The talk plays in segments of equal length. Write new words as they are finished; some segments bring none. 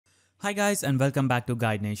Hi guys and welcome back to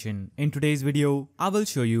Guide Nation. In today's video, I will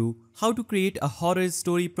show you how to create a horror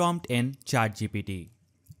story prompt in ChatGPT.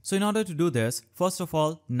 So in order to do this, first of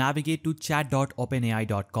all, navigate to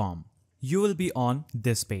chat.openai.com. You will be on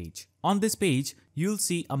this page. On this page, you'll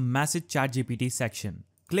see a message ChatGPT section.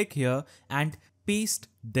 Click here and paste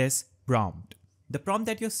this prompt. The prompt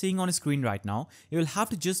that you're seeing on screen right now, you will have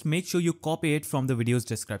to just make sure you copy it from the video's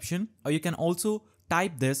description, or you can also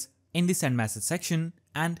type this in the send message section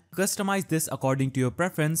and customize this according to your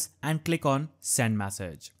preference and click on send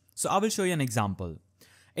message. So I will show you an example.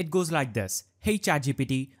 It goes like this. Hey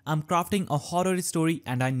ChatGPT, I'm crafting a horror story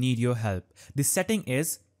and I need your help. The setting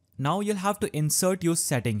is, now you'll have to insert your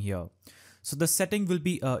setting here. So the setting will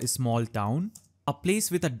be a small town, a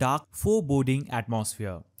place with a dark, foreboding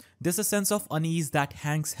atmosphere. There's a sense of unease that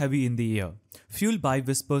hangs heavy in the air, fueled by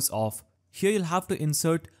whispers of. Here you'll have to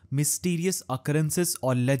insert mysterious occurrences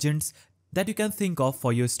or legends that you can think of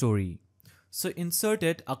for your story. So insert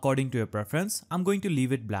it according to your preference. I'm going to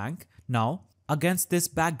leave it blank. Now, against this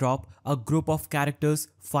backdrop, a group of characters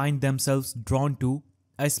find themselves drawn to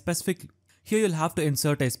a specific. Here you'll have to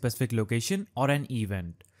insert a specific location or an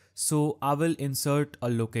event. So I will insert a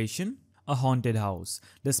location, a haunted house.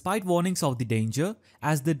 Despite warnings of the danger,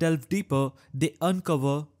 as they delve deeper, they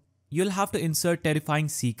uncover. You'll have to insert terrifying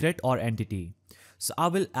secret or entity. So I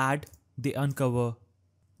will add the uncover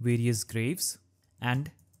various graves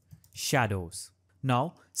and shadows.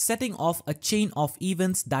 Now, setting off a chain of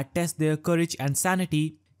events that test their courage and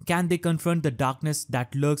sanity. Can they confront the darkness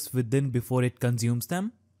that lurks within before it consumes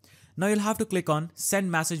them? Now you'll have to click on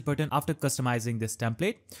send message button after customizing this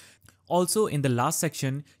template. Also in the last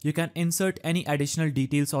section, you can insert any additional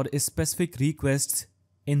details or specific requests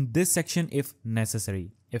in this section if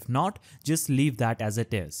necessary. If not, just leave that as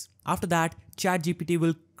it is. After that, ChatGPT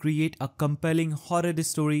will create a compelling horror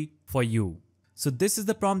story for you. So this is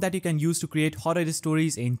the prompt that you can use to create horror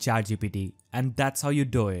stories in ChatGPT, and that's how you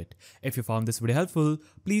do it. If you found this video helpful,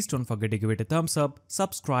 please don't forget to give it a thumbs up,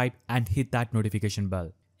 subscribe and hit that notification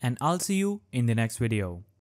bell. And I'll see you in the next video.